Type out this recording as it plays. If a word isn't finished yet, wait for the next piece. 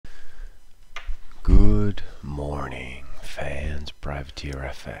Good morning, fans.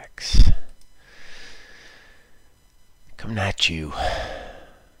 PrivateerFX coming at you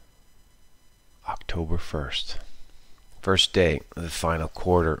October 1st. First day of the final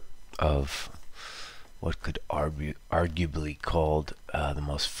quarter of what could arguably called the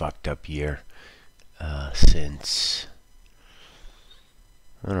most fucked up year since,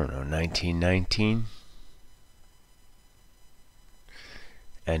 I don't know, 1919.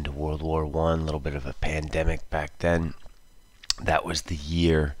 End of World War I, a little bit of a pandemic back then. That was the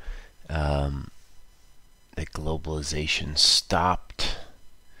year that globalization stopped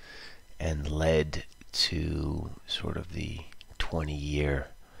and led to sort of the 20-year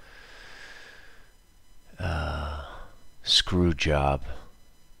screw job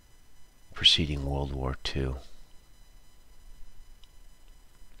preceding World War II.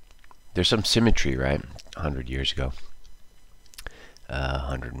 There's some symmetry, right? 100 years ago.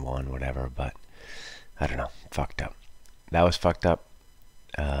 101, whatever, but I don't know, fucked up. That was fucked up.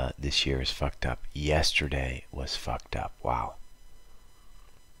 This year is fucked up. Yesterday was fucked up. Wow.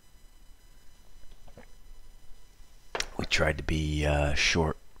 We tried to be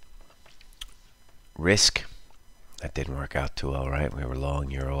short risk. That didn't work out too well, right? We were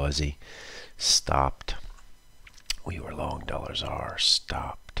long EURAUD, stopped. We were long $ZAR,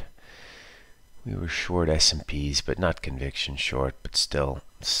 stopped. We were short S&Ps, but not conviction short, but still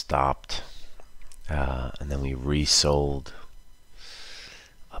stopped. And then we resold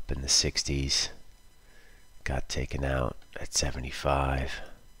up in the 60s. Got taken out at 75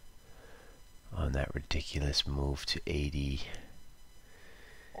 on that ridiculous move to 80,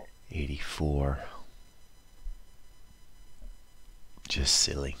 84. Just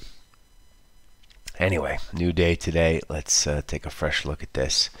silly. Anyway, new day today. Let's take a fresh look at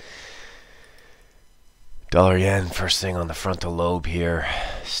this. Dollar yen, first thing on the frontal lobe here.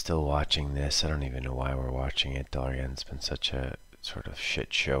 Still watching this. I don't even know why we're watching it. Dollar yen's been such a sort of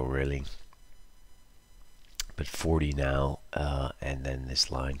shit show, really. But 40 now, and then this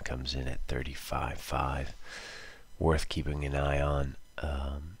line comes in at 35.5. Worth keeping an eye on.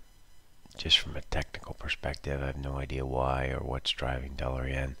 Just from a technical perspective, I have no idea why or what's driving dollar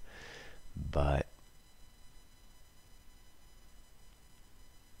yen, but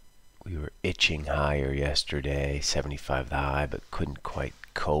we were itching higher yesterday, 75 the high, but couldn't quite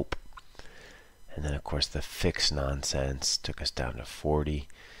cope. And then, of course, the fix nonsense took us down to 40.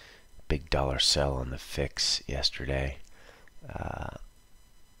 Big dollar sell on the fix yesterday. Now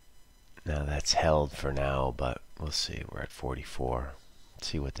that's held for now, but we'll see. We're at 44. Let's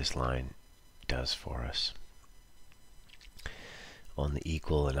see what this line does for us. On the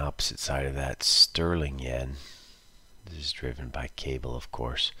equal and opposite side of that, sterling yen. This is driven by cable, of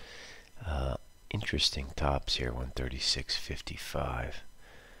course. Interesting tops here, 136.55.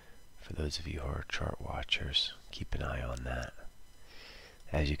 For those of you who are chart watchers, keep an eye on that.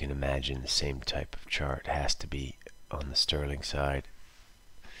 As you can imagine, the same type of chart has to be on the sterling side.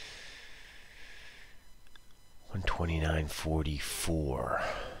 129.44.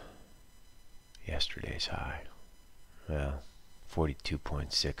 Yesterday's high. Well,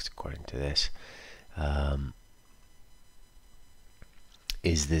 42.6 according to this.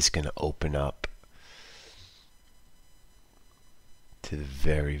 Is this going to open up to the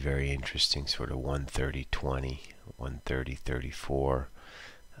very, very interesting sort of 130.20, 130.34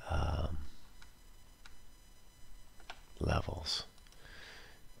 levels?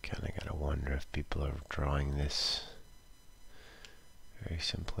 Kind of got to wonder if people are drawing this very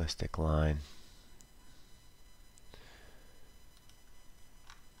simplistic line.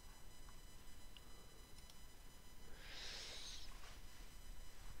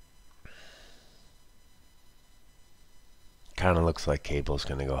 Kind of looks like cable's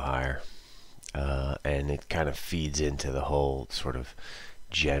going to go higher, and it kind of feeds into the whole sort of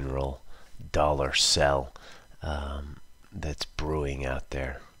general dollar sell that's brewing out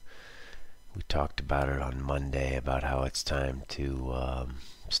there. We talked about it on Monday about how it's time to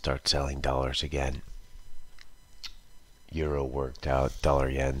start selling dollars again. Euro worked out, dollar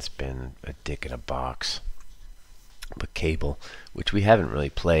yen's been a dick in a box, but cable, which we haven't really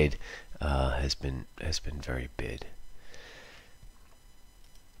played, has been very bid.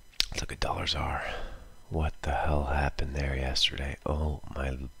 Let's look at $ZAR. What the hell happened there yesterday? Oh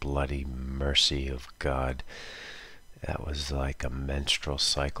my bloody mercy of God. That was like a menstrual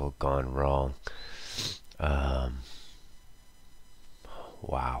cycle gone wrong. Wow.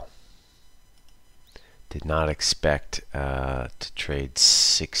 Did not expect to trade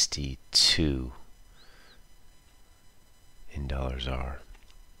 62 in $ZAR.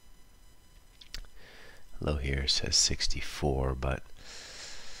 Low here says 64, but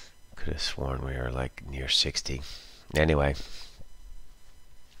Could have sworn we were like near 60. Anyway,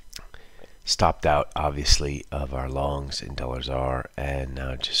 stopped out obviously of our longs in $ZAR, and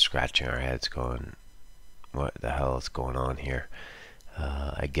now just scratching our heads going, what the hell is going on here?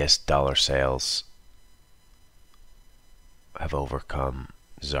 I guess dollar sales have overcome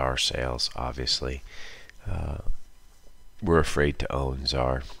ZAR sales, obviously. We're afraid to own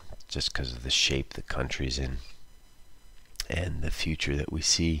ZAR just because of the shape the country's in, and the future that we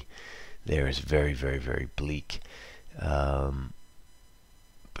see there is very, very, very bleak. But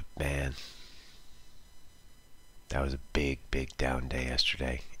man, that was a big, big down day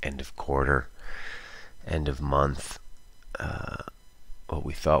yesterday. End of quarter, end of month. What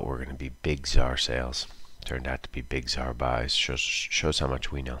we thought were going to be big ZAR sales turned out to be big ZAR buys. Shows how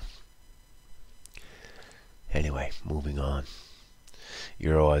much we know. Anyway, moving on.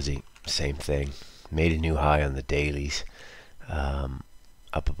 Euro Aussie, same thing. Made a new high on the dailies, up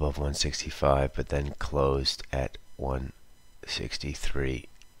above 165, but then closed at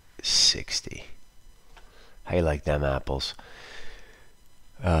 163.60. How you like them apples?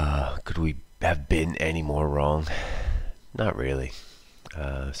 Could we have been any more wrong? Not really.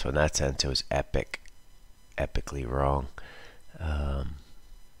 So in that sense, it was epically wrong.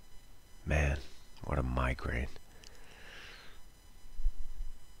 Man, what a migraine.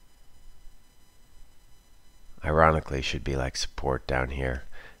 Ironically, should be like support down here.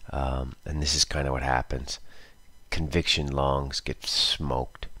 And this is kind of what happens. Conviction longs get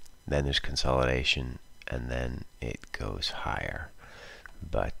smoked. Then there's consolidation, and then it goes higher.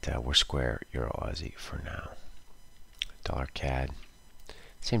 But we're square Euro Aussie for now. Dollar CAD,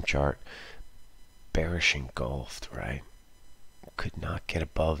 same chart. Bearish engulfed, right? Could not get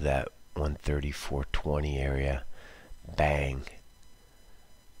above that 134.20 area. Bang.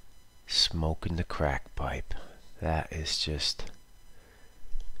 Smoking the crack pipe. That is just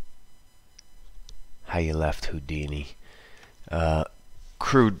how you left Houdini.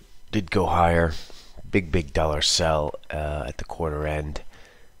 Crude did go higher. Big dollar sell at the quarter end.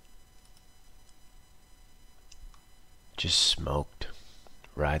 Just smoked.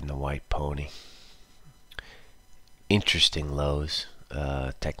 Riding the white pony. Interesting lows,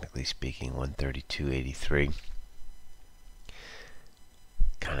 technically speaking, 132.83.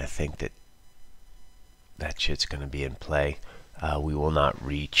 Kind of think that shit's going to be in play. We will not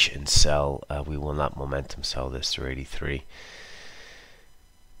reach and sell. We will not momentum sell this through 83.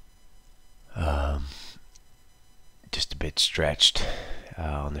 Just a bit stretched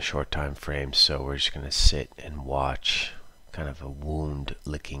on the short time frame, so we're just going to sit and watch. Kind of a wound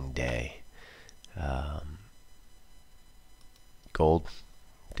licking day. Gold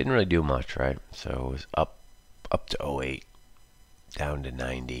didn't really do much, right? So it was up to 08, down to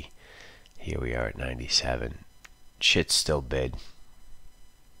 90. Here we are at 97. Shit's still bid.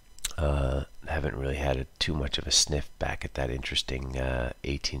 Haven't really had too much of a sniff back at that interesting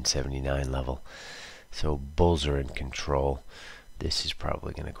 1879 level. So bulls are in control. This is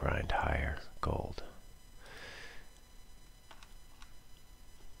probably going to grind higher. Gold.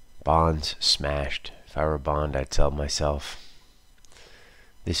 Bonds smashed. If I were a bond, I'd sell myself.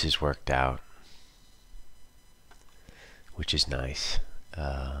 This has worked out, which is nice,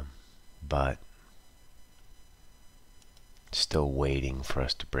 but still waiting for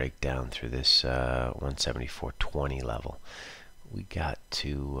us to break down through this 174.20 level. We got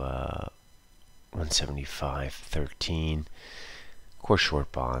to 175.13. Of course,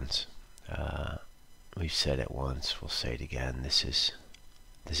 short bonds. We've said it once, we'll say it again. This is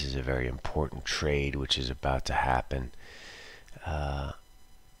a very important trade which is about to happen.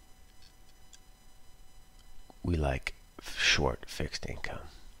 We like short fixed income.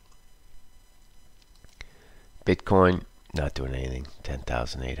 Bitcoin not doing anything,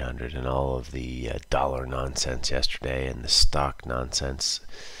 10,800, and all of the dollar nonsense yesterday and the stock nonsense.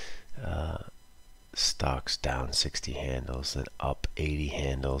 Stocks down 60 handles, then up 80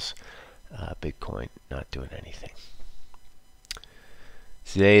 handles. Bitcoin not doing anything.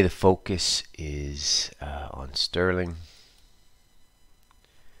 Today the focus is on sterling.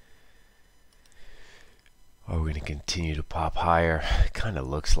 Are we going to continue to pop higher? Kind of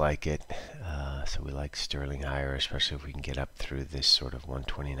looks like it. So we like sterling higher, especially if we can get up through this sort of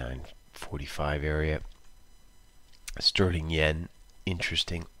 129.45 area. Sterling yen,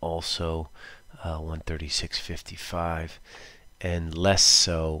 interesting also, 136.55, and less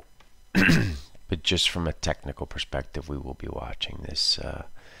so, but just from a technical perspective, we will be watching this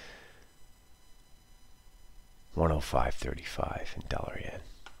 105.35 in dollar yen.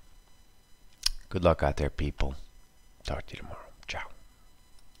 Good luck out there, people. Talk to you tomorrow. Ciao.